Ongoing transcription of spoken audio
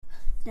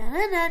Welcome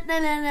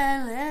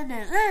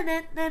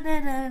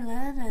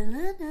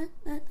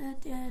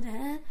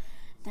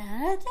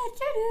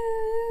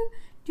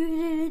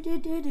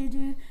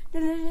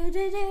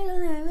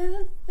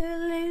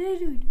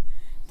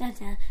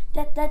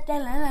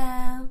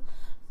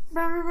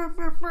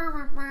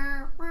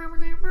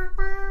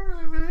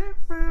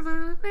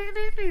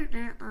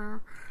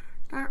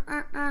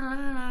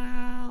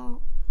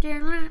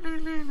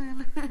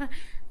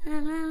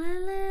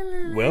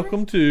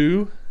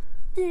to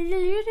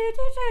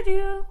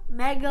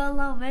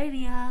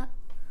Megalomania.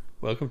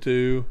 Welcome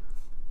to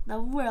The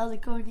World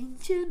According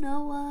to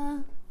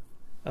Noah.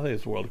 I think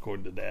it's World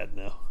According to Dad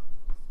now.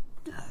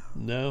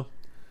 No?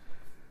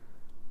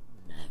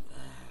 Never.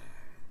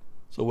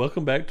 So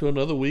welcome back to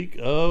another week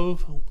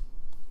of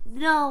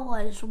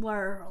Noah's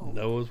World.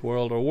 Noah's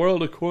World, or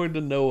World According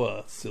to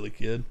Noah, silly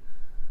kid.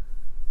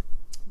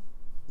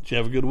 Did you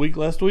have a good week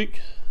last week?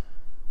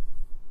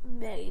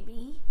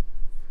 Maybe.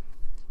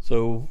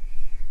 So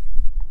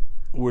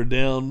we're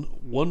down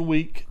 1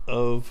 week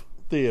of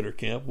theater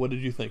camp. What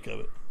did you think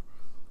of it?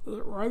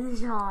 It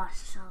was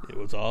awesome. It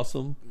was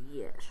awesome.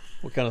 Yes.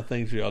 What kind of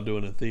things are y'all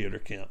doing in theater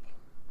camp?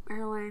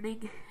 We're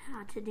learning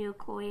how to do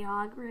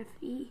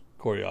choreography.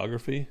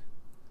 Choreography?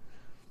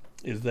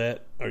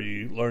 Are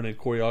you learning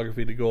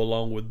choreography to go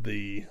along with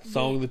the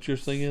song that you're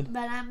singing?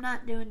 But I'm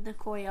not doing the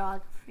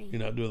choreography.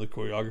 You're not doing the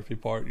choreography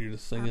part, you're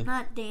just singing? I'm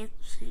not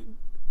dancing.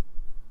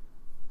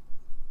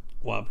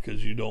 Why?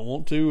 Because you don't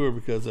want to, or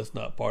because that's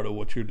not part of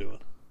what you're doing?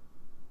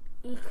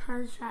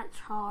 Because that's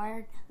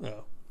hard.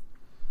 No.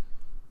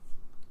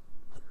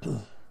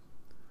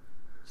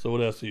 So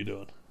what else are you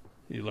doing?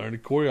 You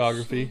learning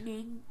choreography.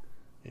 Singing.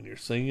 And you're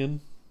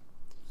singing.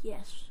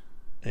 Yes.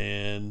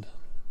 And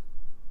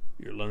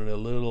you're learning a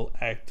little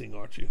acting,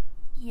 aren't you?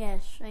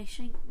 Yes, I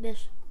think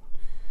this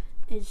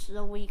is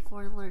the week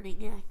we're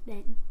learning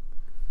acting.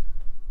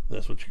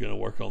 That's what you're going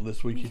to work on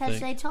this week, Because you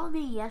think? they told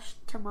me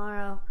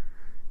tomorrow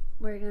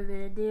we're going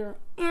to do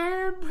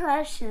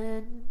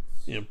impressions.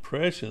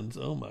 Impressions?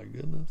 Oh my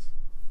goodness.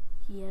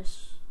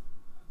 Yes.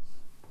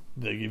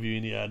 Did they give you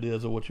any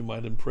ideas of what you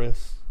might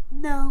impress?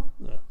 No.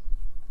 No.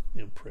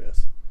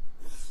 Impress.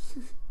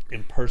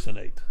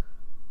 Impersonate.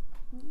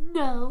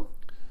 No.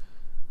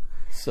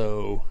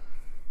 So.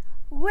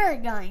 We're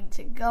going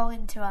to go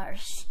into our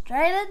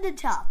straight into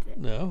topic.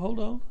 No, hold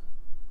on.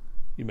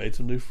 You made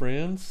some new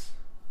friends?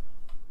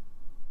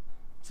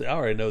 See, I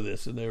already know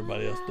this and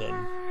everybody else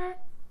doesn't.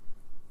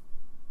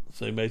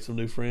 So you made some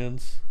new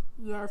friends?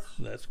 Yes.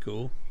 That's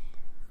cool.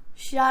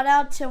 Shout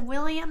out to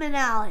William and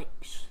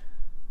Alex.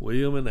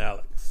 William and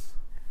Alex.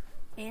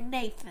 And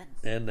Nathan.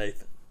 And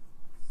Nathan.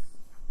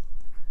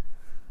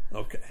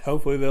 Okay.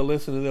 Hopefully they'll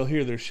listen and they'll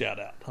hear their shout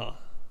out, huh?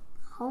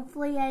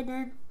 Hopefully I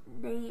didn't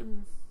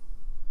name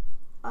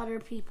other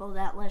people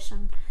that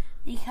listen.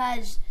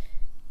 Because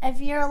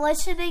if you're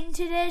listening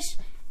to this,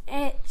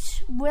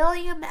 it's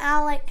William,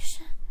 Alex,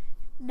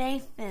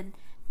 Nathan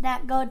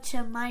that go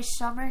to my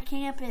summer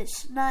camp.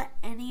 It's not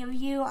any of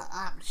you.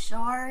 I'm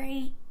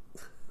sorry.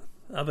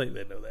 I think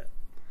they know that.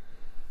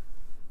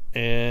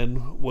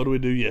 And what did we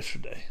do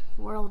yesterday?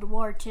 World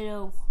War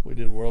II. We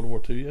did World War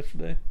II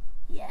yesterday?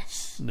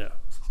 Yes. No.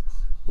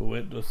 We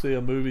went to see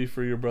a movie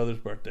for your brother's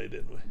birthday,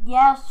 didn't we?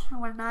 Yes,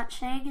 we're not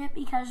saying it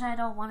because I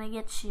don't want to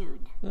get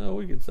sued. No,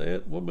 we can say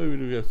it. What movie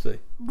did we go see?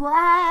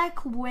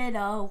 Black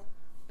Widow.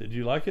 Did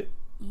you like it?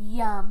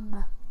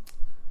 Yum.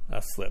 I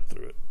slept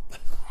through it.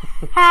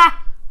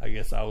 Ha! I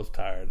guess I was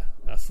tired.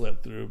 I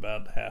slept through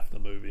about half the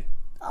movie.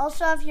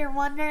 Also, if you're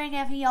wondering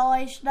if he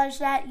always does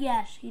that,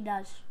 yes, he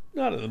does.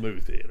 Not at the movie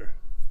theater.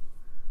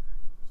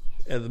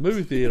 At the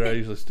movie theater, I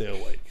usually stay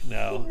awake.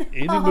 Now,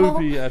 any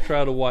movie I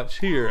try to watch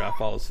here, I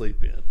fall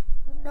asleep in.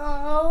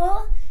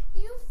 No,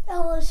 you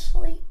fell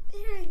asleep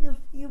during a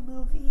few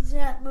movies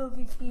at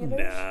movie theaters.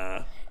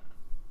 Nah.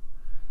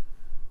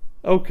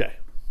 Okay,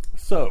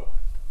 so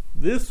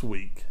this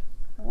week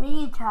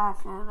we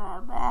talking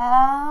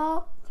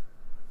about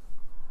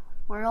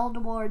World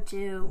War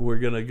II. We're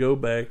going to go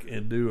back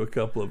and do a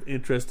couple of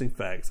interesting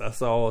facts. I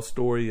saw a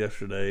story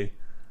yesterday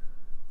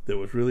that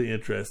was really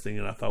interesting,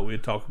 and I thought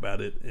we'd talk about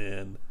it,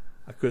 and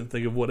I couldn't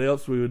think of what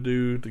else we would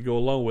do to go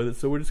along with it,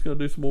 so we're just going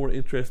to do some more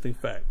interesting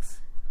facts.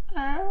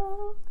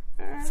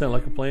 Sound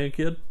like a plan,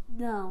 kid?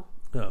 No.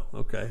 Oh,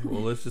 okay.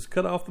 Well, let's just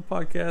cut off the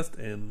podcast,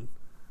 and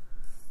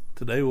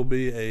today will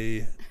be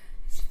a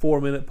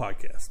 4-minute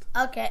podcast.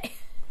 Okay.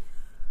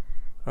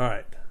 All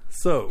right.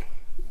 So,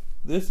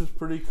 this is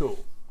pretty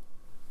cool.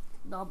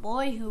 The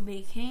boy who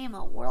became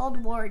a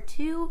World War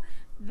II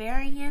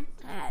veteran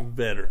at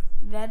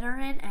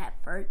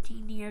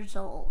 13 years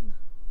old.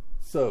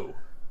 So,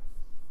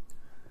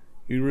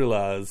 you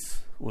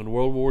realize when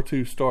World War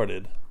II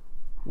started,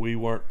 we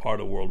weren't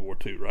part of World War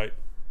II, right?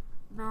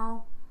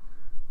 No.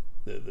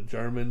 The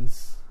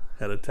Germans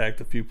had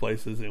attacked a few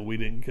places and we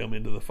didn't come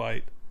into the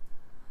fight.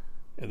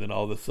 And then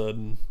all of a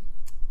sudden,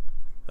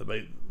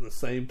 about the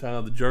same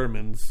time the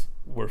Germans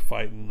were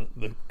fighting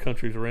the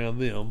countries around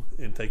them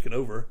and taking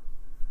over,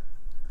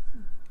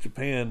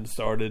 Japan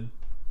started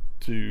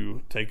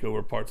to take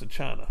over parts of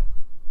China.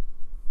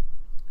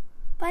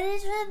 But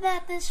isn't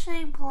that the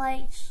same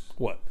place?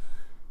 What?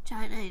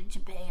 China and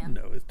Japan.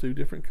 No, it's two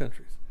different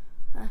countries.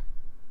 Huh?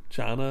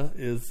 China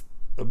is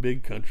a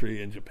big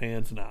country and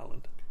Japan's an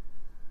island.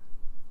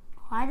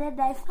 Why did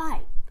they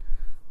fight?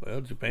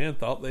 Well, Japan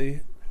thought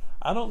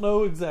I don't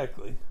know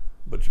exactly,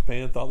 but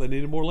Japan thought they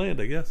needed more land,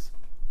 I guess.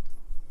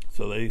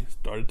 So they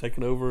started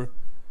taking over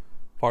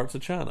parts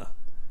of China.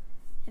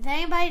 If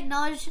anybody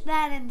knows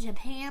that in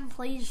Japan,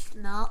 please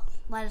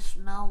let us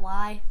know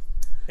why.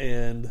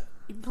 And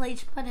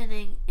please put it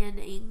in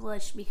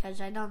English,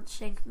 because I don't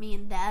think me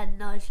and Dad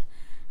knows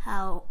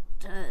how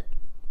to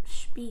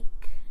speak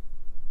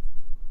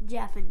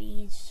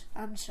Japanese.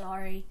 I'm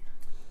sorry.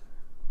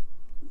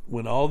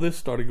 when all this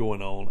started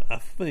going on, I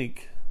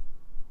think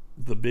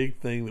the big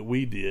thing that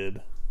we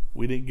didn't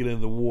get into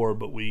the war,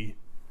 but we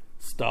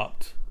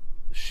stopped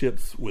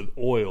ships with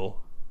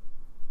oil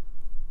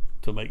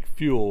to make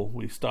fuel.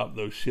 We stopped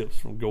those ships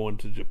from going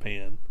to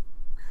Japan.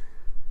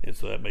 And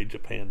so that made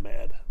Japan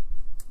mad.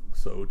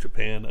 So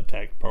Japan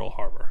attacked Pearl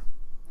Harbor.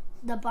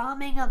 The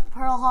bombing of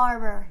Pearl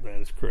Harbor.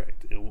 That is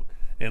correct.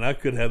 And I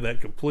could have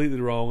that completely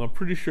wrong. I'm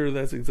pretty sure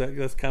that's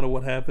kind of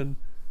what happened.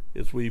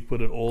 Is we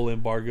put an oil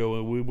embargo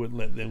and we wouldn't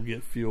let them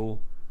get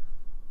fuel.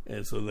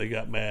 And so they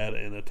got mad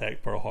and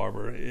attacked Pearl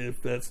Harbor.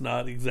 If that's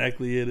not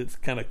exactly it, it's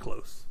kind of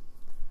close.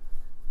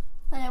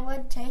 But it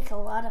would take a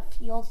lot of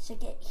fuel to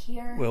get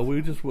here. Well,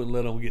 we just wouldn't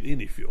let them get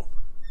any fuel.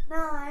 No,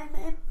 I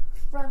meant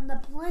from the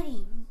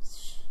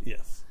planes.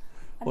 Yes.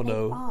 Well,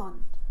 no.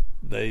 Bombed.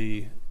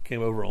 They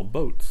came over on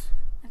boats.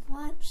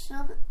 I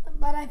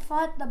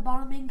thought the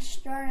bombing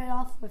started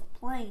off with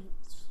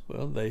planes.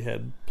 Well, they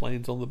had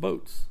planes on the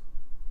boats.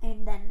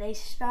 And then they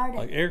started.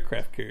 Like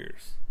aircraft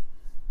carriers.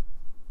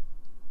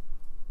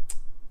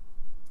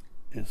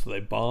 And so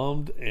they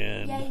bombed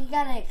and... Yeah, you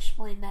gotta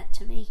explain that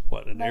to me.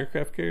 What, an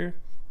aircraft carrier?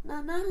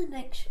 No, not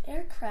an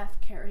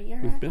aircraft carrier.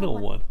 We've been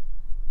on one.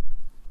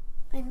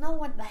 I know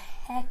what the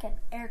heck an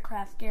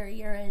aircraft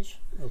carrier is.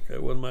 Okay,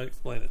 what am I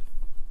explaining?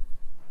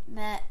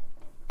 That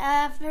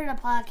after the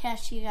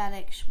podcast, you gotta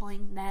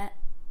explain that.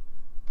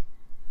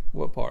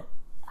 What part?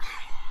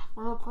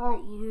 What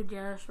part you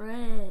just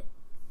read?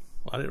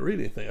 Well, I didn't read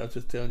anything. I was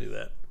just telling you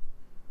that.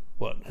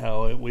 What?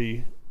 How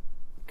we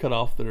cut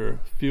off their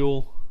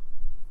fuel?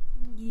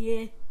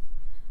 Yeah.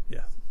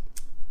 Yeah.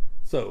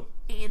 So.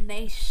 And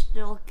they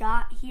still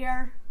got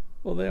here?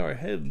 Well, they already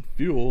had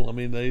fuel. I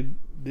mean, they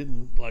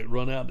didn't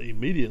run out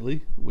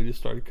immediately. We just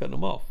started cutting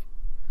them off.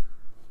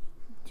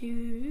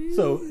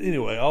 So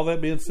anyway, all that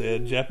being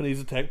said,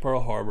 Japanese attacked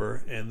Pearl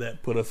Harbor, and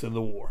that put us in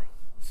the war.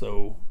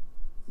 So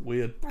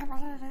we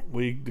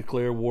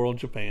declared war on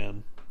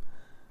Japan.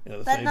 And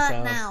at the same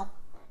time, now.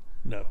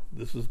 No,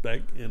 this was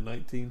back in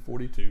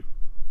 1942.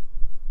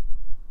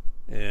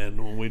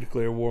 And when we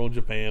declared war on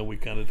Japan, we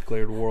kind of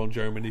declared war on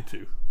Germany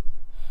too.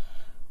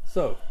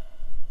 So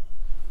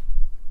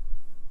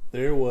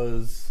there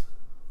was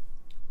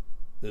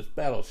this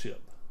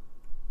battleship.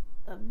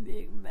 A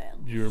big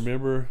battleship. Do you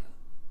remember?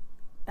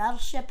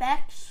 Battleship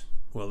X?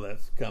 Well,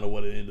 that's kind of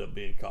what it ended up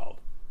being called.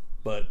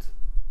 But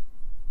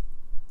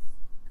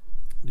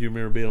do you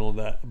remember being on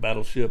that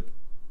battleship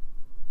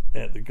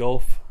at the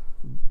Gulf,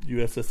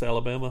 USS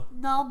Alabama?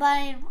 No, but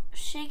I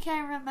think I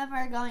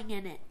remember going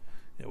in it.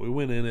 Yeah, we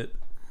went in it.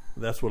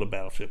 That's what a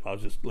battleship. I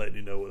was just letting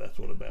you know that's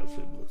what a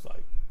battleship looks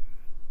like.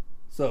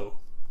 So,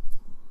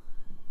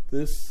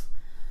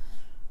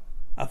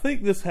 I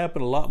think this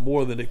happened a lot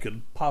more than it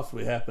could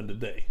possibly happen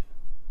today.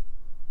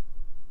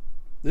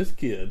 This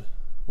kid,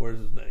 where's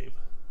his name?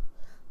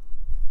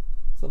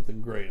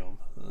 Something Graham.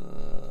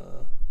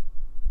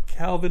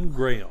 Calvin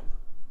Graham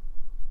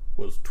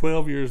was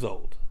 12 years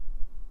old.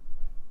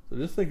 So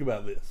just think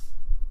about this.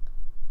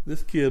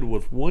 This kid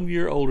was 1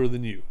 year older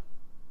than you.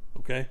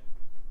 Okay?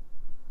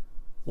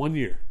 1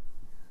 year.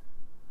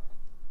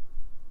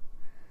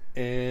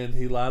 And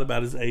he lied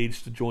about his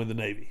age to join the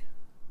Navy.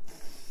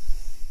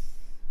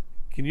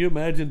 Can you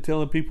imagine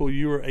telling people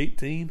you were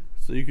 18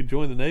 so you could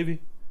join the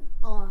Navy?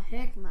 Oh,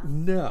 heck no.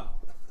 No.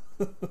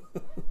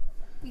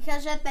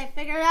 Because if they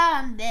figure it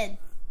out, I'm dead.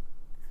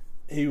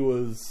 He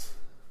was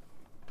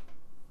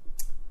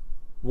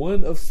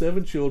one of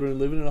 7 children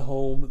living in a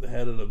home that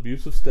had an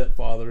abusive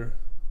stepfather.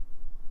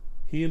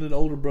 He and an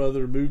older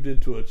brother moved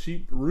into a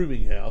cheap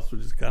rooming house,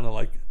 which is kind of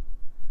like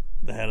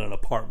they had an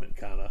apartment,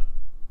 kind of.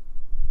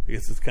 I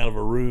guess it's kind of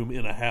a room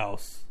in a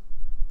house,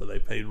 but they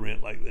paid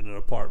rent like in an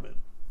apartment.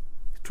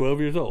 He's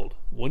 12 years old.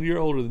 1 year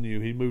older than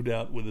you. He moved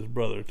out with his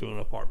brother to an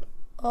apartment.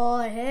 Oh,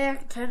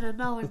 heck to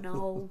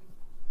no.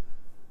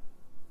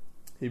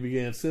 He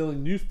began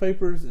selling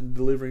newspapers and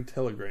delivering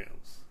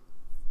telegrams.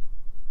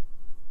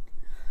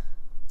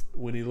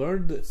 When he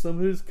learned that some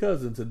of his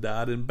cousins had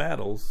died in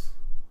battles,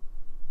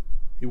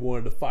 he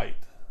wanted to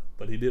fight,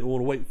 but he didn't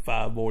want to wait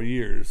 5 more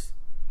years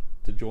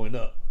to join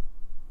up.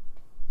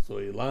 So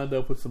he lined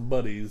up with some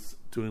buddies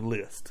to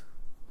enlist.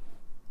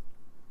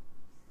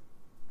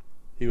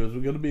 He was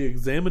going to be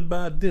examined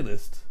by a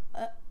dentist,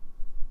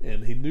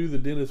 and he knew the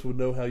dentist would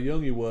know how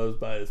young he was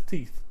by his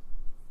teeth,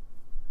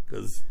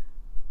 because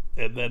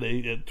at that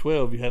age, at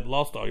 12, you hadn't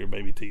lost all your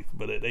baby teeth,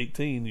 but at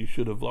 18, you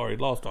should have already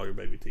lost all your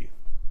baby teeth.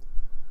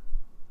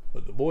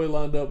 But the boy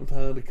lined up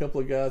behind a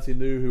couple of guys he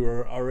knew who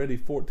were already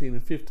 14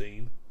 and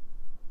 15.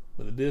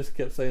 When the disc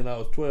kept saying I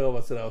was 12,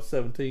 I said I was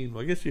 17.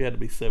 Well, I guess you had to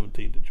be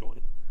 17 to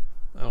join.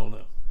 I don't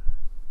know.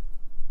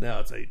 Now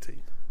it's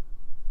 18.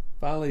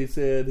 Finally, he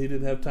said he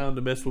didn't have time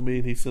to mess with me,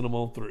 and he sent him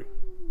on through.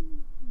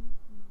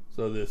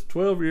 So this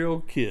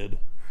 12-year-old kid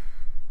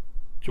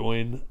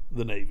joined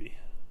the Navy.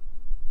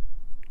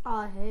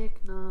 Oh,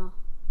 heck no.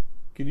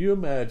 Can you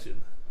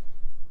imagine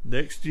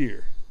next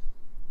year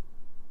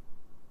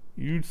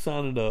you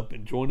signing up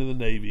and joining the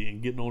Navy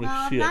and getting on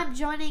a ship? I'm not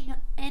joining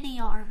any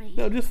army.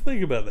 No, just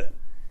think about that.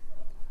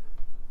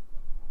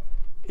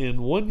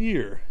 In 1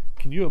 year,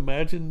 can you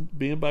imagine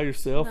being by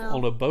yourself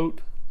on a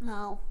boat?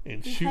 No.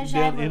 And shooting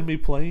down enemy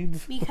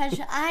planes?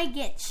 Because I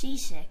get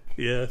seasick.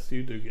 Yes,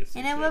 you do get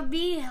seasick. And it would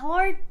be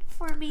hard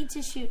for me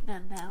to shoot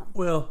them down.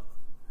 Well,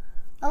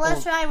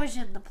 unless I was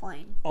in the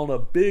plane. On a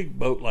big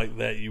boat like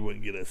that, you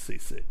wouldn't get as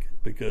seasick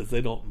because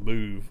they don't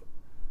move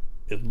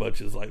as much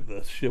as like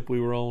the ship we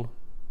were on.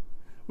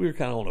 We were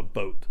kind of on a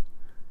boat.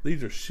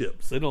 These are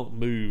ships. They don't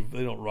move.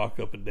 They don't rock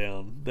up and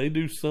down. They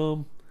do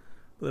some,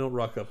 but they don't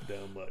rock up and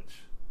down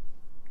much.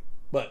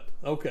 But,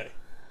 okay.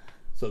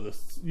 So the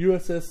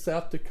USS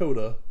South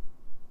Dakota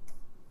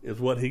is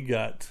what he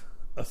got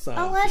assigned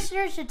unless to.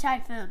 There's a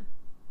typhoon.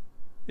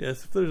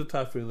 Yes, if there's a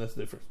typhoon, that's a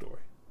different story.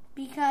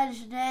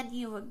 Because then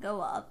you would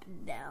go up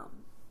and down.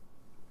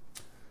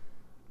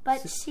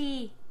 But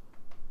see,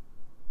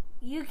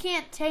 you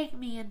can't take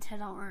me into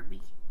the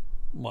army.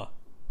 Why?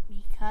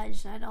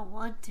 Because I don't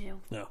want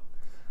to. No.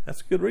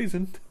 That's a good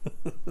reason.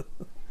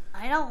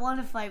 I don't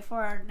want to fight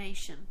for our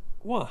nation.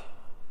 Why?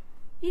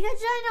 Because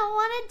I don't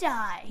want to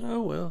die.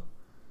 Oh, well.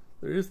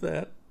 There is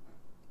that.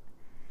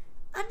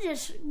 I'm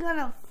just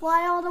gonna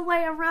fly all the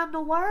way around the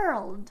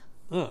world.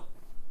 Oh.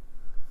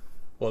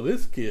 Well,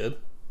 this kid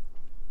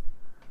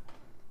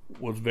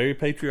was very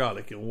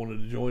patriotic and wanted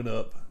to join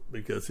up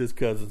because his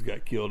cousins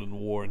got killed in the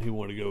war and he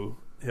wanted to go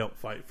help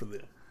fight for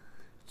them.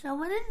 So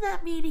wouldn't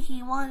that mean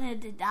he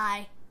wanted to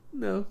die?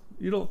 No,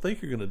 you don't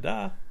think you're going to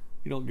die.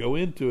 You don't go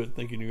into it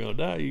thinking you're going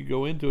to die. You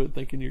go into it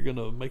thinking you're going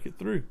to make it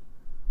through.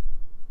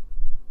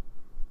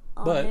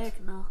 Oh, but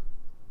heck no.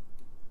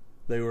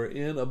 They were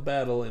in a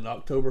battle in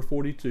October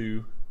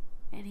 42.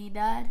 And he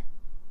died?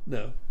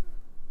 No.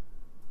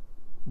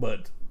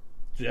 But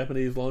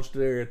Japanese launched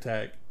an air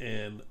attack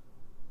and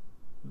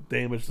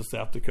damaged the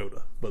South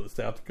Dakota. But the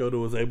South Dakota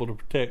was able to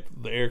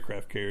protect the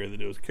aircraft carrier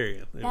that it was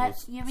carrying.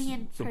 You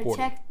mean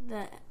protect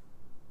the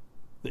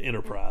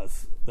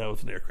Enterprise. That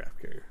was an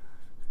aircraft carrier.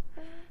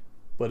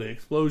 But an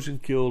explosion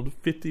killed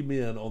 50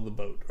 men on the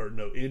boat. Or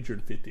no,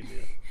 injured 50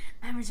 men.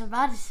 I was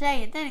about to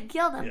say, it didn't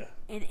kill them. Yeah.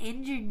 It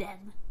injured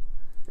them.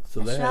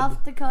 So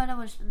South Dakota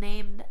was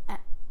named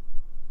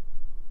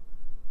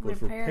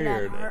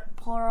repaired at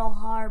Pearl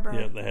Harbor.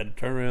 Yeah, they had to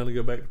turn around and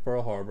go back to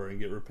Pearl Harbor and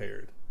get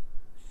repaired.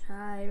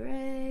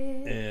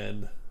 Siren.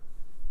 And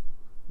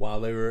while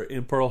they were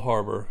in Pearl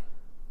Harbor,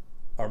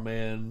 our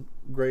man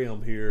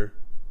Graham here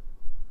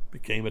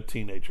became a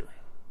teenager.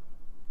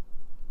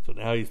 So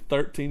now he's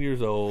 13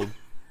 years old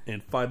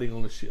and fighting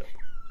on a ship.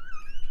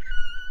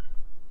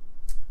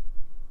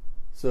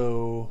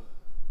 So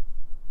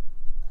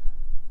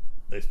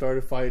they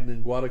started fighting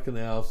in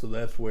Guadalcanal, so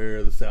that's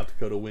where the South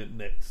Dakota went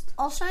next.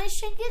 Also, I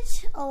think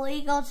it's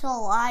illegal to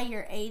lie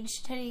your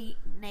age to the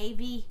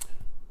Navy.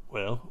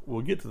 Well,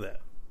 we'll get to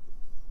that.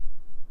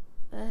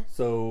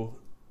 So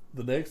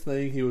the next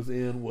thing he was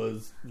in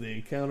was the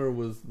encounter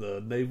was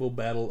the naval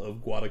battle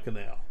of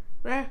Guadalcanal.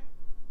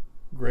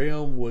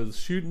 Graham was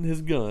shooting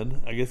his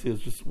gun. I guess it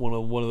was just one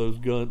of those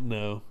guns.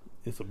 No,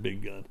 it's a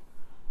big gun.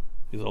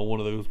 He's on one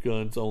of those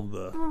guns on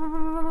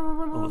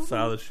the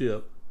side of the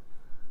ship.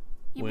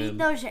 You mean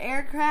those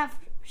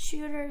aircraft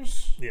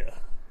shooters? Yeah.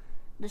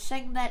 The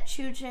thing that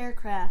shoots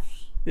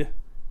aircrafts. Yeah.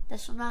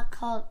 That's not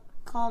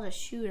called a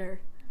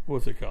shooter.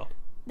 What's it called?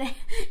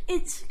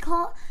 It's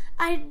called.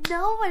 I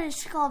know what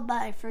it's called,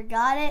 but I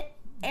forgot it.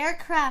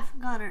 Aircraft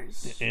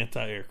gunners. The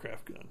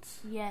anti-aircraft guns.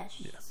 Yes.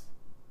 Yes.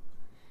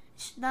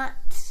 It's not.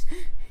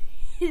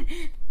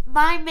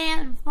 My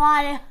man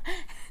fought it.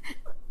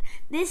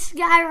 This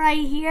guy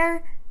right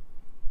here,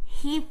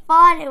 he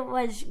thought it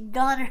was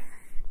gunner.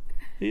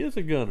 He is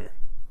a gunner.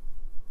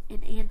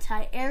 An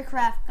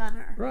anti-aircraft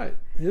gunner. Right.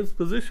 His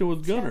position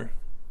was gunner.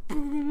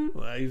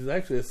 Well, he's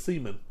actually a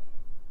seaman.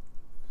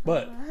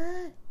 But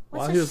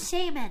what's a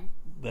seaman?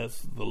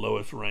 That's the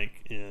lowest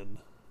rank in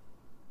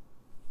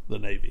the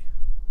Navy.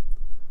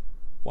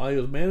 While he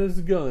was manning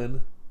his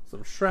gun,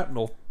 some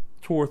shrapnel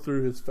tore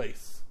through his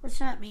face. What's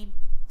that mean?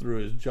 Through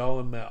his jaw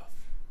and mouth.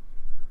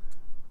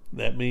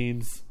 That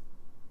means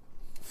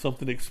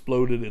something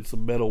exploded and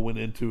some metal went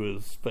into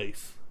his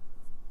face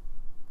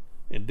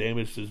and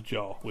damaged his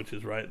jaw, which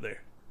is right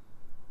there,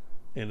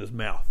 and his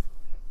mouth.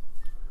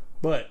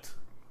 But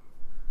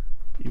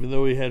even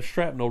though he had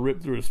shrapnel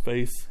ripped through his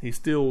face, he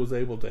still was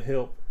able to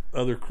help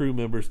other crew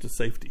members to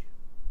safety.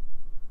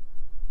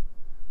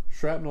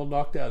 Shrapnel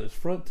knocked out his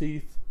front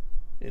teeth,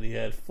 and he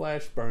had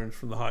flash burns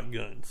from the hot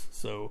guns.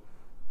 So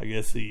I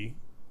guess the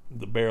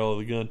barrel of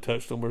the gun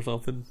touched him or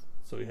something.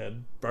 So he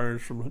had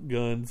burns from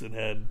guns and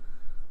had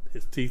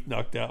his teeth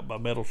knocked out by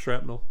metal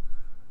shrapnel.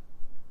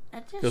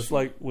 Because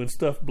like when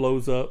stuff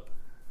blows up,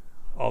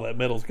 all that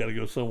metal's got to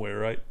go somewhere,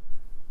 right?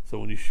 So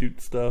when you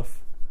shoot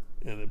stuff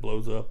and it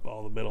blows up,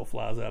 all the metal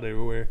flies out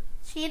everywhere.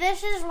 See,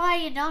 this is why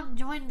you don't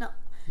join the...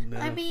 No.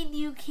 I mean,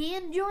 you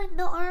can join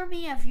the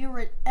army if you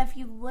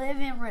live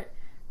and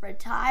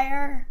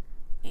retire.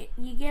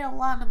 You get a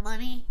lot of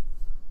money,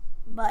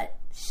 but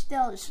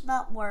still, it's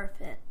not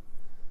worth it.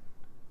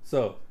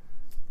 So,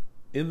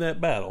 in that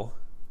battle,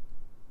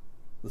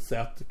 the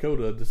South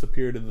Dakota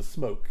disappeared in the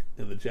smoke,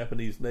 and the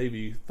Japanese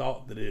Navy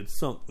thought that it had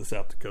sunk the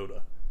South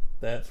Dakota.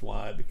 That's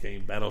why it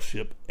became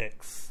Battleship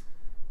X,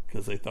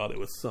 because they thought it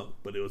was sunk,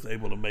 but it was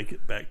able to make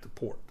it back to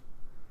port.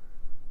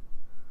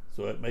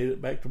 So it made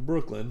it back to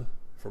Brooklyn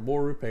for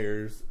more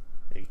repairs,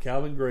 and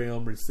Calvin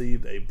Graham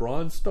received a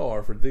Bronze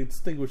Star for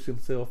distinguishing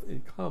himself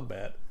in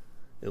combat,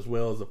 as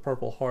well as a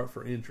Purple Heart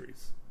for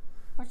injuries.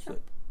 What's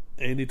up?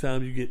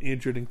 Anytime you get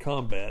injured in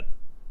combat,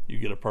 you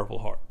get a Purple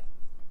Heart.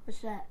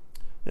 What's that?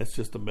 That's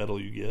just a medal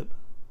you get.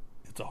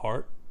 It's a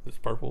heart. It's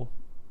purple.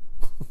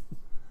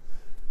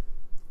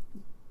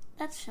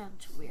 That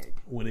sounds weird.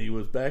 When he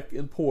was back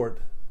in port,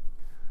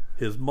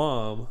 his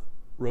mom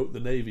wrote the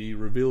Navy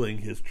revealing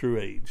his true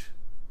age.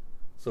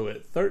 So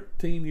at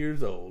 13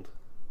 years old,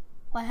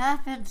 What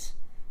happens?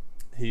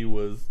 he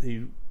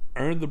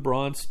earned the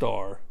Bronze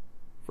Star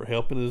for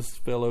helping his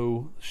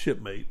fellow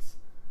shipmates,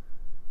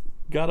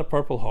 got a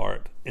Purple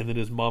Heart, and then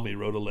his mommy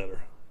wrote a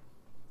letter.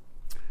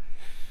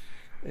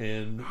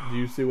 And do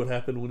you see what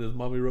happened when his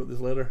mommy wrote this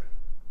letter?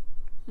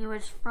 He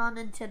was thrown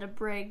into the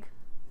brig.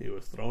 He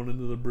was thrown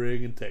into the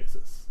brig in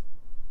Texas.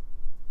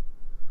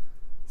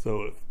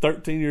 So at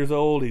 13 years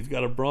old, he's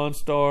got a Bronze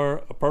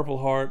Star, a Purple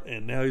Heart,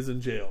 and now he's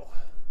in jail.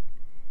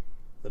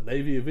 The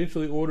Navy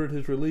eventually ordered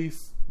his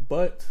release,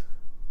 but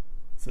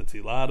since he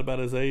lied about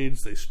his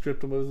age, they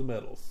stripped him of his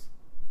medals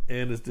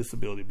and his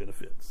disability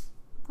benefits.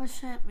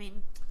 What's that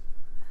mean?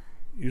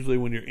 Usually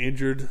when you're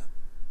injured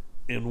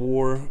in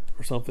war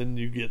or something,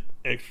 you get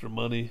extra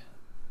money,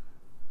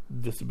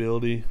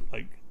 disability,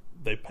 like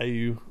they pay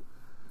you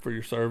for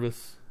your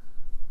service,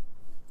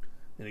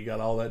 and he got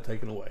all that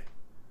taken away.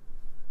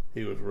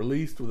 He was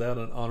released without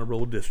an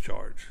honorable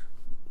discharge.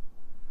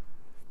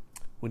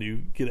 When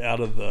you get out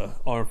of the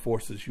armed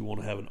forces, you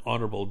want to have an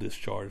honorable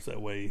discharge.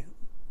 That way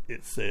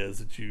it says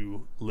that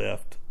you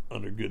left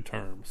under good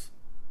terms.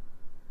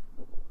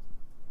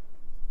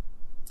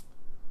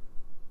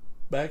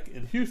 Back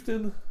in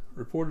Houston,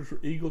 reporters were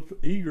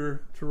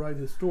eager to write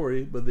his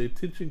story, but the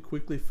attention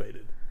quickly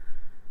faded.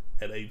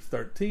 At age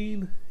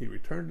 13, he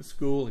returned to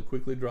school and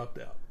quickly dropped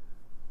out.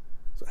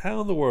 So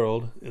how in the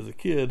world is a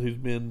kid who's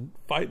been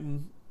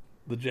fighting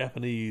the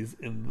Japanese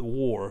in the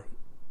war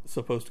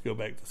supposed to go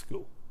back to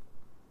school?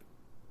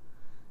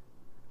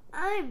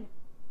 I'm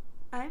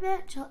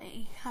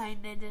actually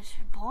kind of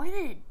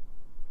disappointed.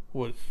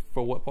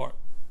 For what part?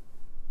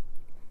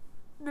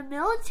 The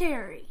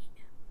military.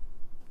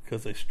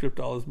 Because they stripped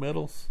all his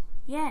medals?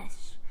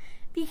 Yes,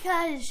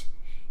 because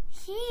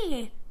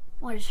he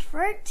was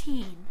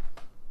 13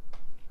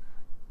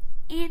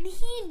 and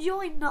he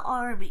joined the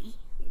army.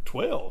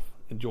 12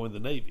 and joined the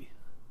Navy.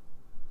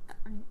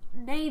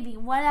 Navy,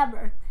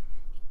 whatever.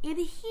 And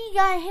he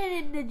got hit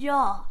in the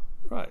jaw.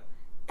 Right.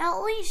 At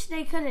least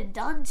they could have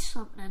done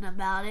something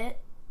about it.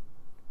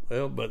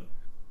 Well, but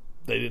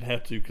they didn't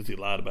have to because he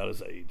lied about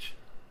his age.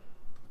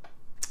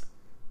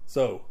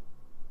 So,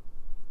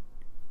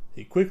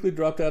 he quickly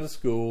dropped out of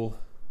school.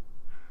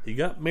 He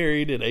got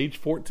married at age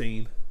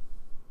 14.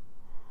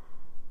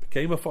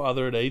 Became a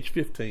father at age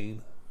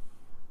 15.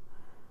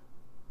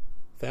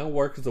 Found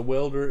work as a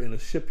welder in a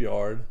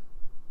shipyard.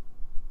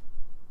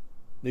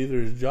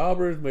 Neither his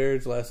job or his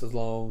marriage lasted as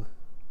long.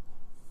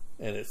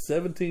 And at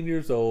 17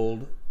 years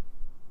old,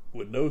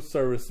 with no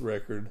service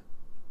record,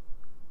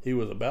 he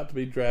was about to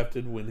be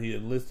drafted when he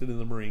enlisted in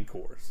the Marine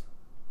Corps.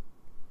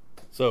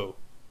 So,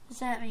 What's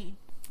that mean?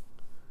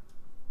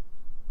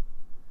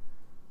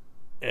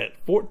 at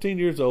 14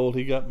 years old,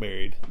 he got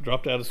married,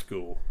 dropped out of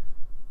school,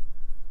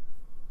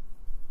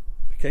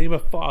 became a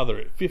father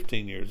at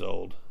 15 years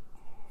old.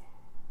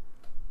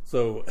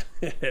 So,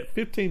 at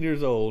 15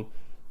 years old,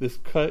 this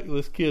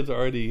kid's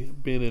already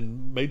been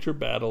in major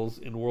battles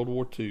in World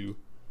War II,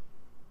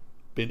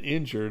 been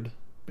injured,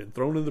 been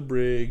thrown in the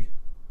brig,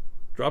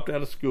 dropped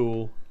out of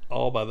school,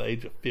 all by the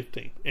age of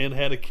 15, and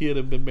had a kid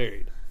and been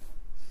married.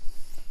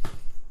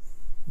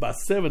 By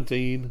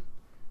 17,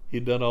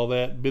 he'd done all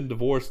that, been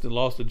divorced, and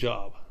lost a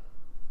job.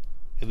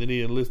 And then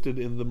he enlisted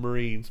in the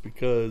Marines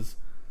because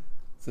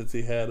since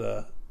he had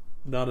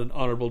not an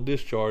honorable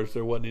discharge,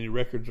 there wasn't any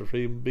records of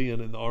him being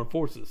in the armed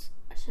forces.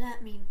 What's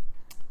that mean?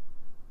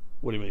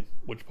 What do you mean?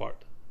 Which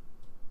part?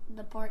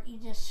 The part you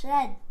just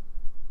said.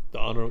 The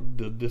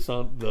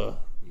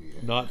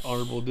not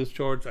honorable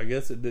discharge. I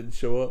guess it didn't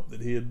show up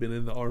that he had been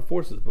in the armed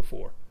forces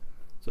before,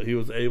 so he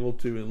was able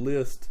to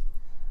enlist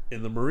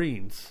in the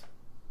Marines.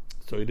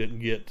 So he didn't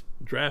get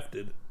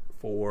drafted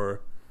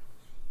for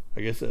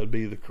I guess that would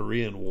be the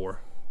Korean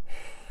War.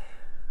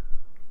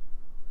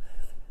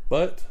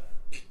 But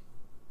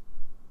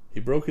he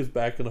broke his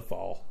back in the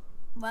fall.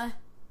 What?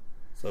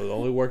 So the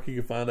only work he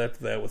could find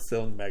after that was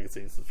selling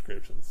magazine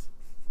subscriptions.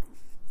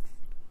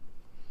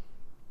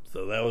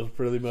 So that was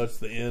pretty much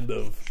the end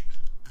of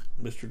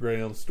Mr.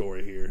 Graham's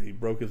story here. He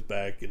broke his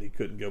back and he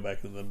couldn't go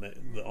back in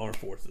the armed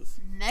forces.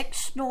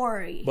 Next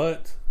story.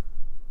 But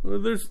well,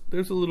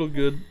 there's a little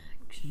good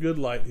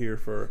light here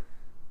for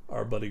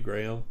our buddy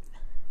Graham.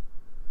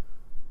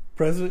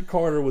 President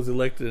Carter was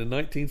elected in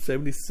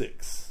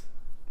 1976.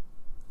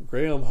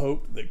 Graham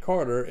hoped that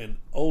Carter, an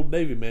old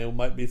Navy man,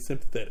 might be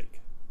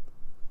sympathetic.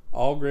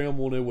 All Graham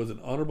wanted was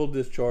an honorable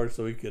discharge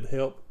so he could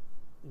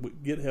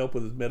get help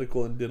with his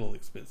medical and dental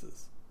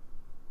expenses.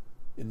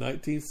 In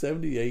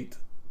 1978,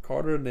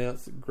 Carter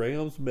announced that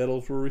Graham's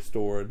medals were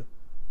restored,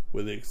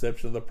 with the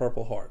exception of the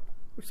Purple Heart.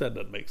 Which that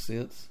doesn't make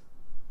sense.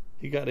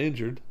 He got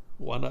injured.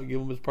 Why not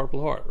give him his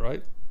Purple Heart,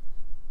 right?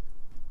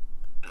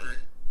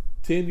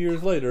 10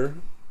 years later,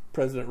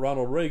 President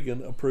Ronald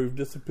Reagan approved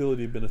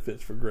disability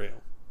benefits for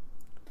Graham.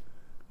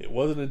 It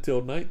wasn't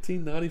until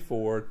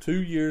 1994,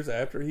 2 years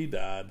after he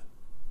died,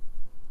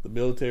 the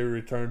military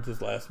returned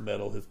his last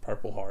medal, his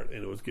Purple Heart,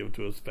 and it was given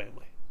to his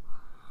family.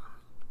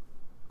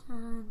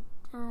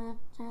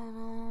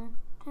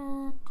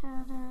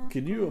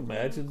 Can you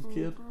imagine,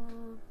 kid,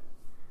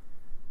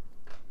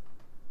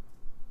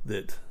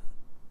 that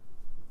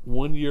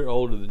 1 year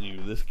older than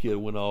you, this kid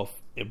went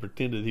off and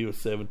pretended he was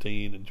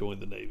 17 and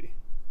joined the Navy?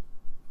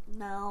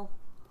 No.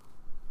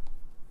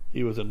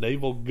 He was a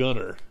naval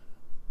gunner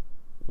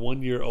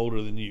 1 year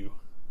older than you.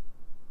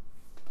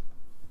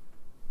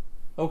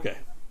 Okay.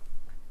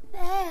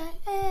 Well,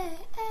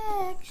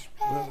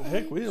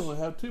 heck, we don't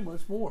have too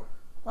much more.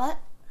 What?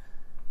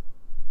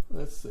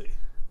 Let's see.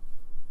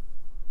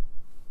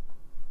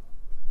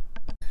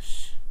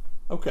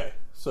 Okay,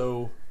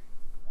 so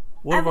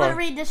I'm going to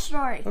read the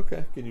story.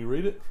 Okay, can you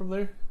read it from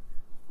there?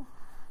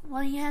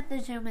 Well, you have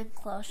to zoom in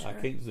closer. I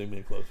can't zoom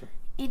in closer.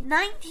 In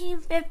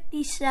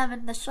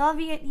 1957, the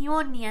Soviet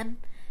Union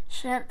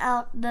sent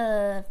out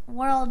the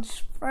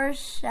world's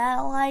first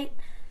satellite,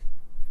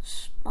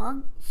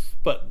 Sputnik,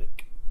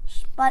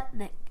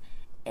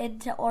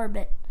 into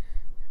orbit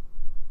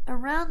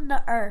around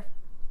the Earth.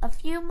 A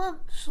few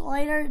months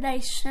later, they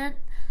sent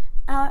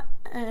out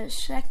a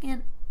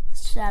second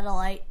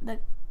satellite. They're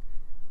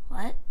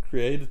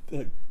real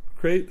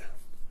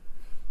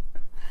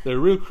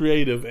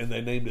creative, and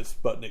they named it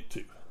Sputnik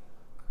 2.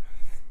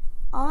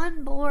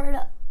 On board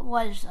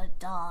was a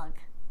dog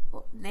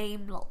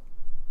named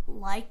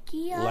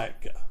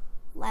Laika.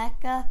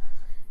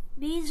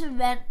 These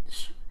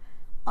events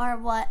are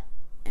what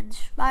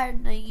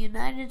inspired the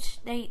United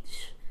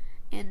States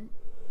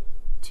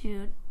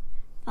to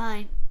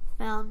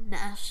found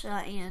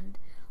NASA and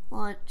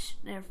launched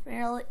their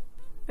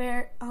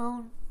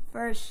own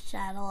first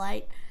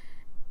satellite,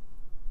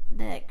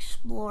 the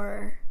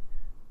Explorer,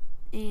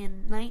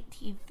 in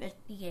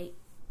 1958.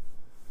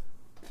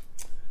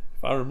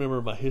 If I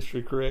remember my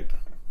history correct,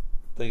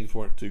 things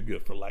weren't too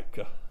good for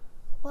Laika.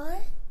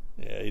 What?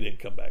 Yeah, he didn't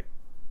come back.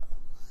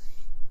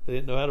 They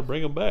didn't know how to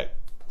bring him back,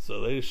 so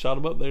they just shot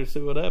him up there to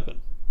see what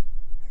happened.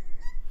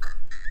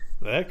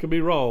 That could be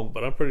wrong,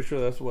 but I'm pretty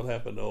sure that's what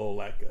happened to old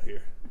Laika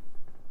here.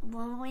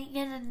 When we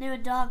get a new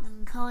dog,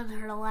 I'm calling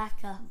her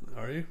Laika.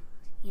 Are you?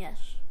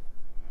 Yes.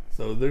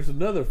 So there's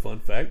another fun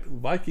fact.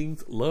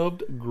 Vikings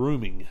loved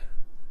grooming.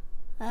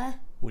 Huh?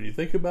 When you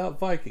think about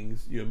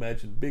Vikings, you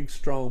imagine big,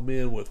 strong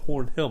men with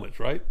horned helmets,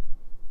 right?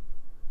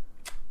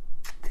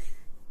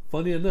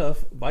 Funny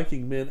enough,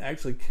 Viking men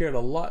actually cared a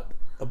lot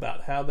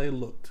about how they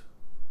looked.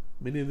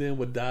 Many of them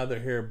would dye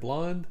their hair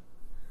blonde,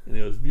 and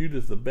it was viewed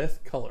as the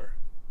best color.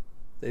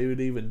 They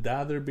would even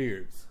dye their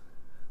beards.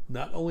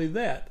 Not only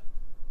that,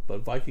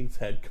 but Vikings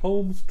had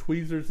combs,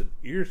 tweezers, and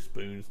ear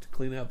spoons to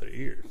clean out their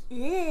ears.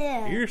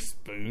 Yeah. Ear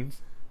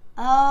spoons?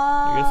 Oh.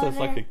 I guess that's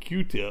like a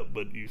Q-tip,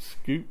 but you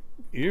scoop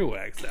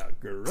earwax out.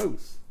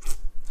 Gross.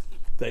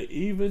 They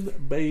even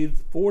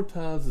bathed 4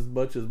 times as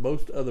much as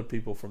most other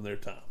people from their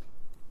time.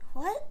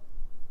 What?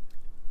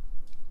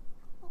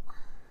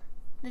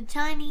 The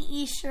tiny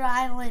Easter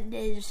Island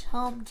is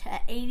home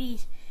to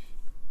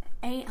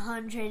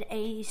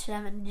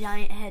 887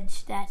 giant head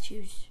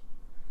statues.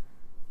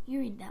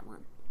 You read that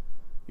one.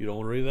 You don't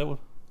want to read that one?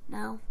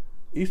 No.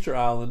 Easter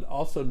Island,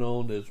 also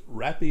known as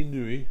Rapa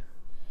Nui,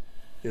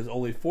 is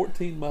only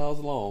 14 miles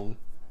long,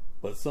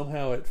 but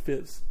somehow it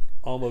fits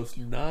almost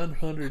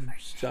 900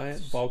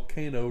 giant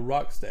volcano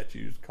rock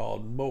statues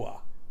called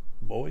moa.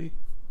 Moi?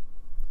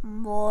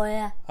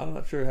 Moa. I'm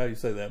not sure how you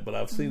say that, but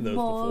I've seen those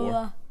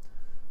before.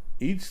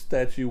 Each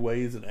statue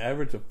weighs an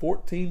average of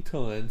 14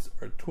 tons,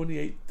 or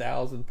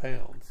 28,000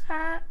 pounds.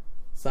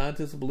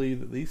 Scientists believe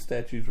that these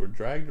statues were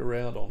dragged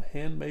around on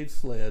handmade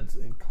sleds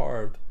and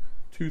carved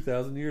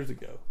 2,000 years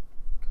ago.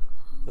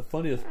 The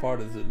funniest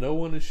part is that no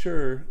one is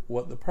sure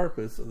what the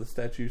purpose of the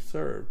statues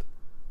served.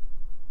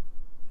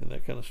 Isn't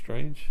that kind of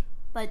strange?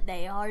 But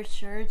they are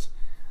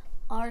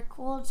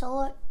cool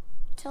to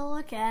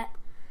look at.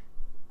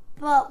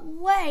 But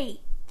wait,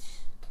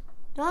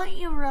 Don't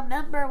you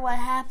remember what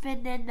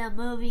happened in the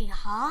movie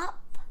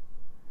Hop?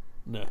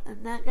 No.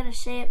 I'm not going to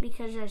say it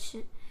because I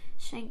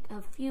think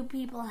a few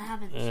people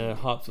haven't seen it.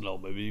 Hop's an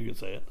old movie. You can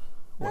say it.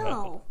 What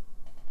happened?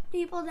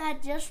 People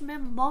that just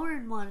been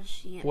born want to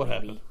see it. What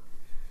maybe. happened?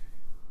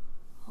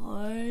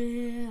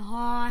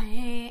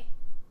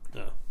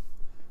 No.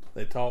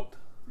 They talked?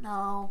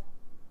 No.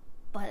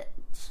 But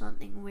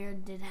something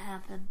weird did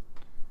happen.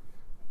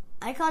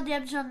 I call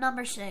dibs on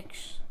number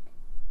 6.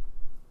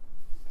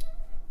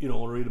 You don't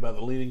want to read about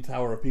the Leaning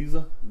Tower of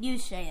Pisa? You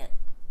say it.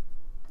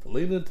 The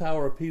Leaning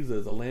Tower of Pisa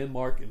is a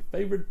landmark and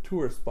favored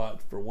tourist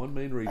spot for one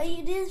main reason. But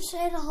you didn't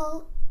say the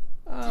whole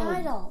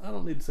title. I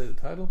don't need to say the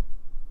title.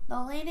 The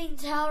Leaning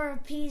Tower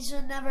of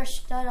Pisa never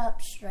stood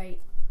up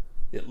straight.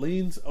 It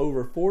leans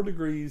over 4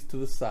 degrees to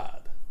the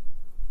side.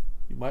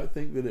 You might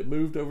think that it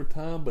moved over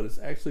time, but it's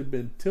actually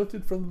been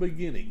tilted from the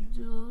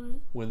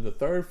beginning, when the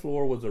 3rd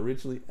floor was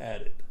originally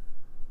added.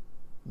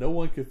 No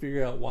one could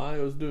figure out why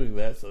it was doing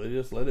that, so they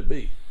just let it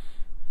be.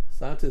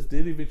 Scientists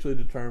did eventually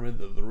determine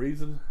that the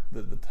reason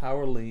that the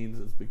tower leans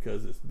is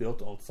because it's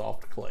built on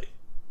soft clay.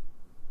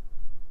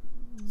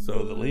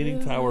 So the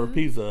Leaning Tower of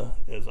Pisa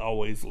has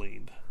always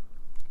leaned.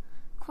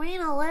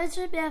 Queen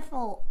Elizabeth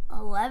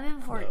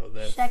 11 for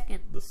second.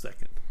 The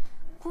second.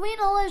 Queen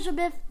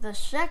Elizabeth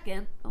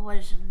II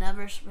was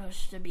never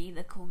supposed to be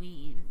the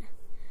queen.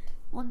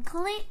 When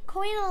Queen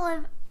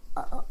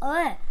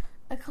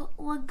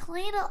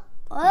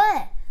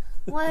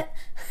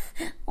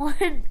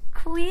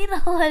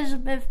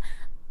Elizabeth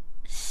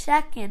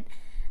II,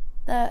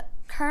 the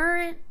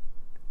current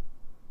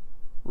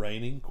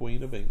reigning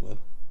Queen of England,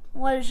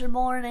 was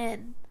born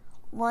in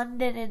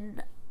London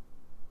in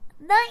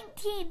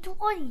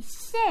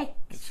 1926.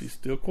 And she's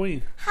still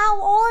queen. How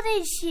old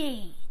is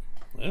she?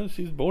 Well,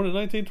 she's born in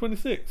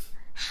 1926.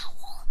 How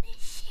old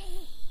is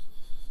she?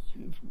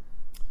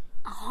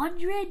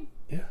 100?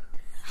 Yeah.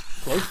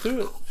 Close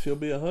to it. She'll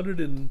be 100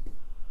 in,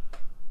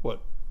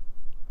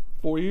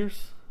 4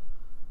 years?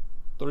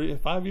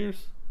 5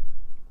 years?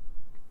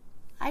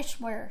 I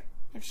swear,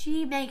 if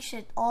she makes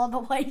it all the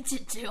way to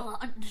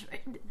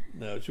 200.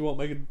 No, she won't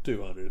make it to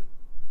 200.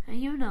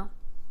 You know.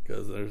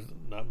 Because there's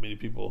not many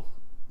people.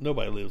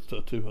 Nobody lives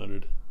to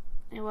 200.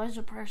 It was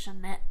a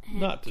person that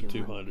hit not to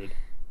 200.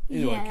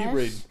 Anyway, yes. Keep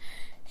reading.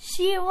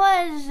 She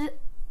was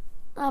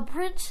a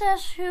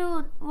princess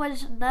who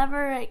was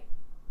never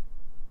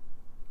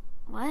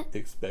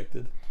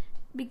expected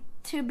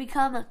to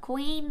become a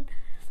queen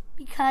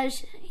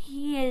because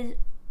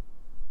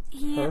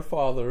her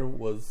father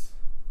was.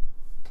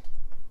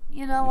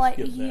 You know what?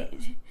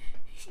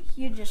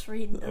 You just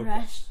read the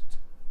rest.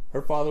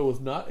 Her father was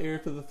not heir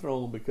to the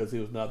throne because he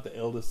was not the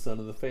eldest son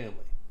of the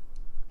family.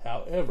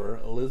 However,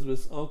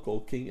 Elizabeth's uncle,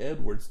 King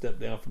Edward,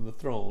 stepped down from the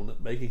throne,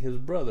 making his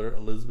brother,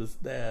 Elizabeth's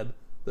dad,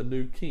 the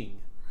new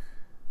king.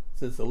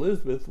 Since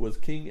Elizabeth was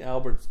King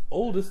Albert's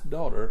oldest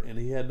daughter and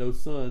he had no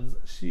sons,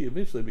 she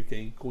eventually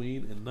became queen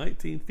in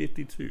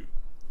 1952.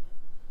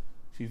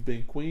 She's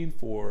been queen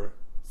for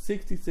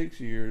 66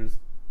 years,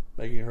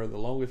 making her the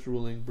longest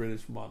ruling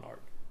British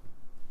monarch.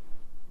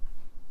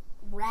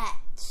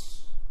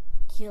 Rats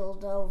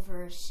killed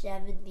over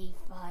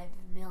 75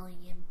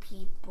 million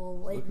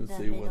people in the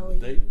Middle East. Look and see what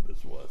date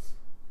this was.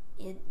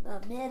 In the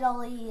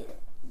Middle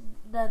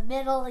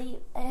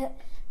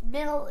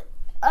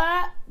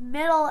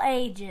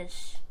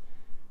Ages.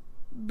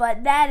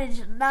 But that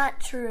is not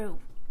true.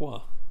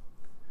 Why?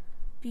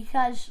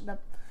 Because the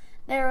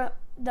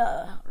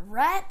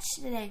rats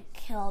didn't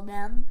kill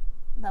them.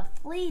 The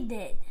flea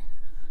did.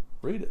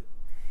 Read it.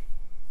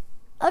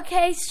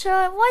 Okay,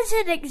 so it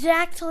wasn't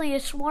exactly a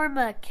swarm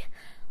of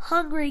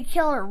hungry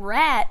killer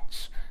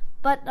rats,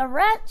 but the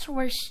rats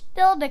were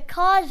still the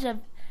cause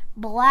of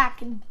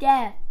Black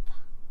Death.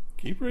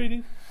 Keep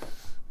reading.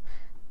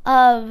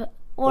 The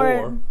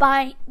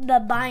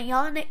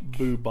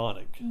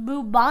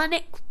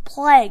bubonic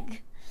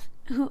plague,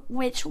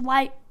 which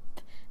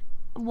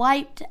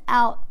wiped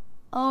out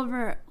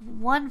over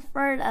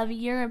 1/3 of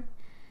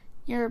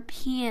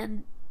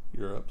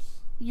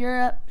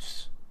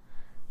Europe's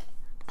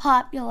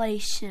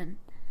population.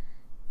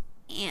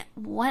 And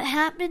what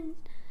happened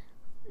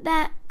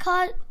that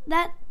caused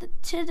that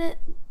to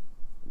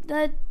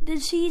the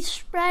disease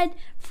spread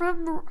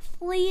from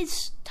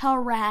fleas to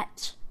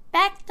rats,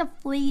 back to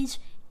fleas,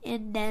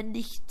 and then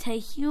to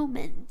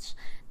humans.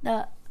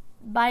 The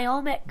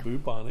bubonic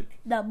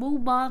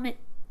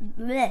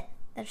that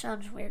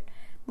sounds weird.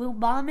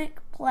 Bubonic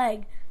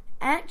plague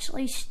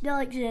actually still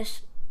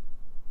exists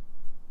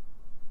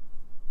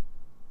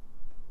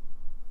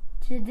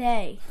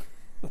today.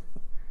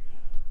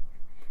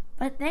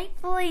 But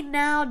thankfully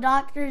now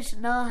doctors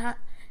know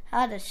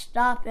how to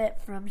stop it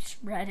from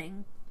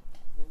spreading.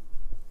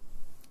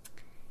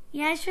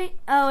 Yeah, I think.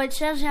 Oh, it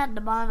says at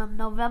the bottom,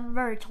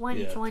 November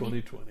 2020. Yeah,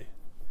 2020.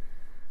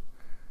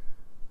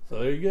 So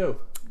there you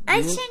go.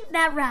 I think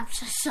that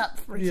wraps us up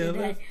for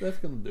today. Yeah, that's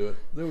going to do it.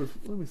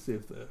 Let me see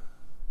if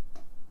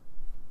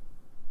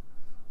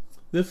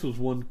this was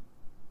one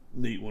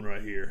neat one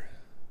right here.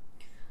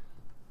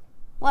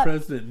 What?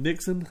 President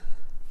Nixon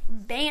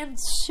banned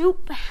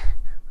soup.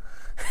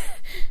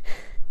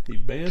 He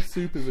banned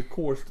soup as a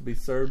course to be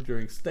served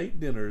during state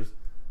dinners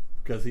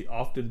because he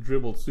often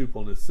dribbled soup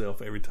on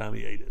himself every time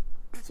he ate it.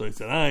 So he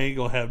said, I ain't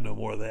going to have no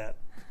more of that.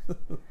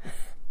 And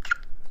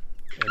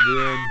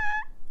then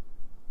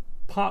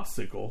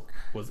popsicle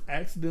was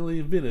accidentally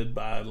invented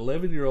by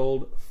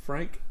 11-year-old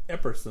Frank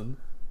Epperson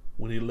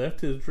when he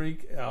left his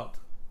drink out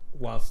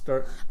when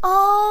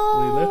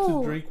he left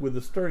his drink with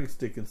a stirring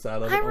stick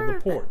inside of it on the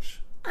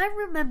porch. I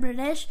remember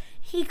this.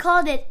 He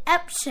called it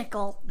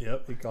Epsicle.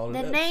 Yep, he called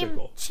it The Epsicle. name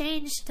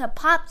changed to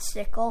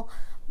Popsicle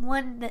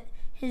when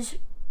his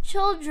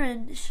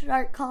children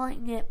start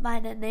calling it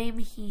by the name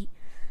he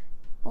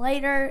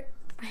later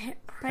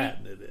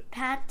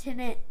patented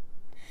it.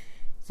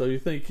 So you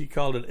think he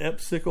called it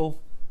Epsicle,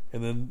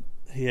 and then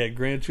he had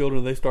grandchildren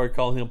and they started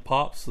calling him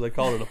Pops, so they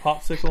called it a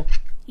Popsicle?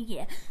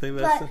 Yeah. Think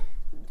that's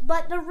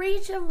But the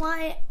reason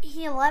why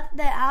he left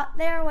it out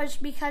there was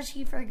because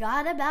he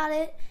forgot about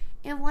it.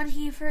 And when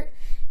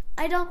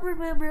I don't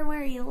remember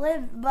where he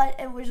lived, but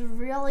it was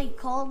really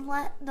cold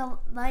the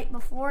night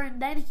before.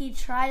 And then he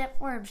tried it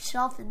for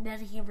himself, and then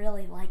he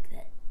really liked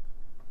it.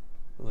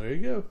 Well, there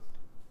you go.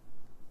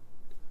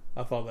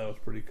 I thought that was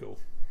pretty cool.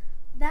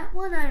 That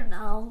one I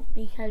know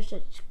because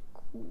it's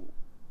cool.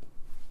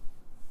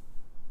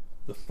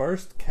 The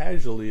first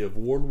casualty of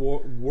World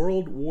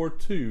War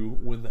II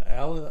when the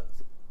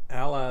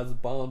Allies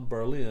bombed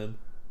Berlin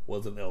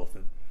was an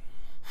elephant.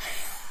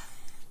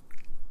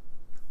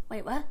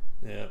 Wait, what?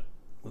 Yeah,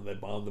 when they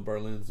bombed the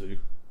Berlin Zoo.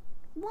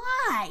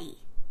 Why?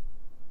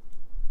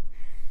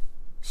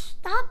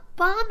 Stop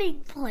bombing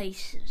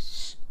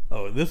places.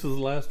 Oh, and this is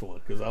the last one,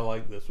 because I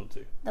like this one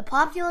too. The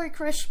popular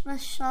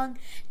Christmas song,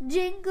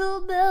 Jingle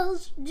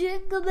Bells,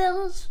 Jingle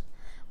Bells,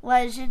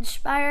 was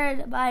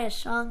inspired by a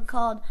song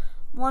called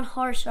One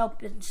Horse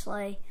Open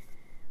Sleigh,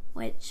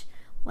 which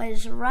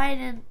was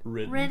written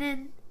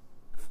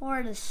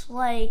for the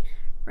sleigh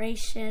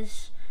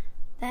races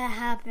that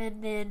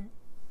happened in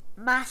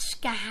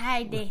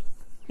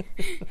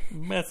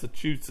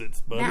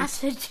Massachusetts, buddy.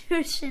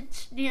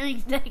 Massachusetts during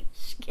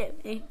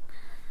Thanksgiving.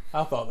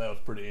 I thought that was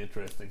pretty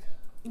interesting.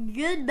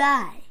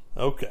 Goodbye.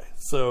 Okay,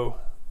 so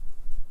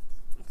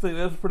I think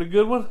that's a pretty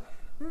good one.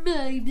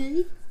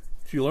 Maybe.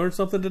 Did you learn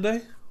something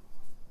today?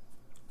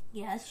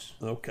 Yes.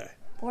 Okay.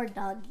 Poor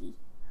doggy.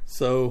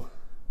 So,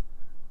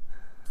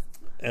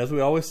 as we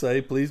always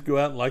say, please go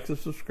out and like and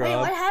subscribe. Wait,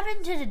 what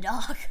happened to the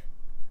dog?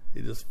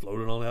 He just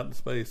floated on out in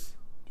space.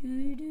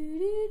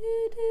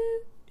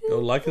 Go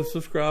like and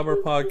subscribe our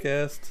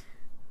podcast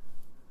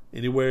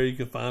anywhere you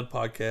can find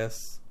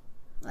podcasts.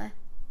 What?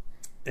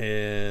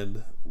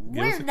 And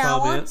give us We're a now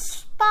comment. on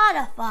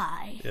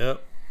Spotify.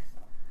 Yep.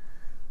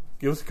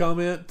 Give us a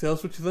comment. Tell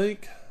us what you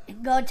think.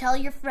 And go tell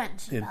your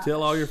friends about And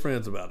tell us. all your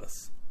friends about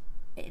us.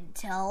 And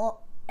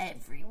tell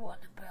everyone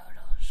about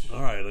us.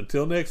 All right.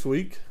 Until next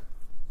week.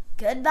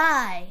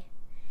 Goodbye.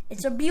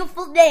 It's a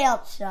beautiful day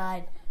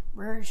outside.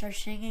 Birds are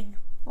singing.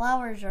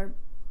 Flowers are...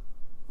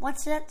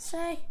 What's that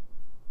say?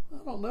 I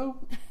don't know.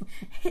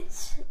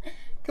 It's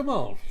Come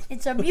on.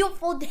 It's a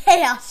beautiful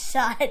day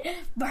outside.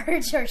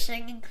 Birds are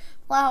singing.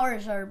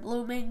 Flowers are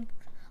blooming.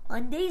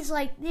 On days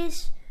like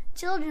this,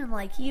 children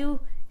like you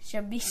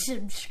should be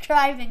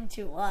subscribing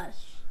to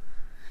us.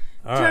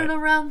 All Turn right.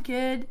 around,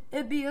 kid.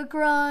 It'd be a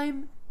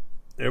crime.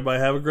 Everybody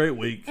have a great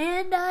week.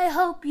 And I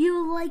hope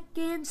you like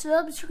and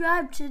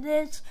subscribe to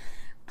this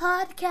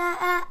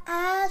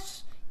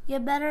podcast. You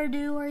better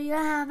do or you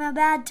have a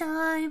bad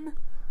time.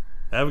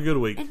 Have a good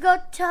week. And go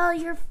tell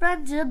your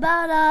friends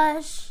about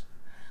us.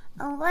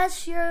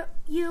 Unless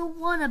you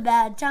want a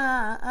bad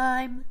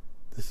time.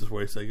 This is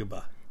where you say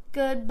goodbye.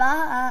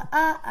 Goodbye.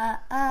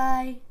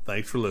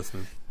 Thanks for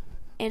listening.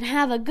 And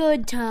have a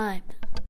good time.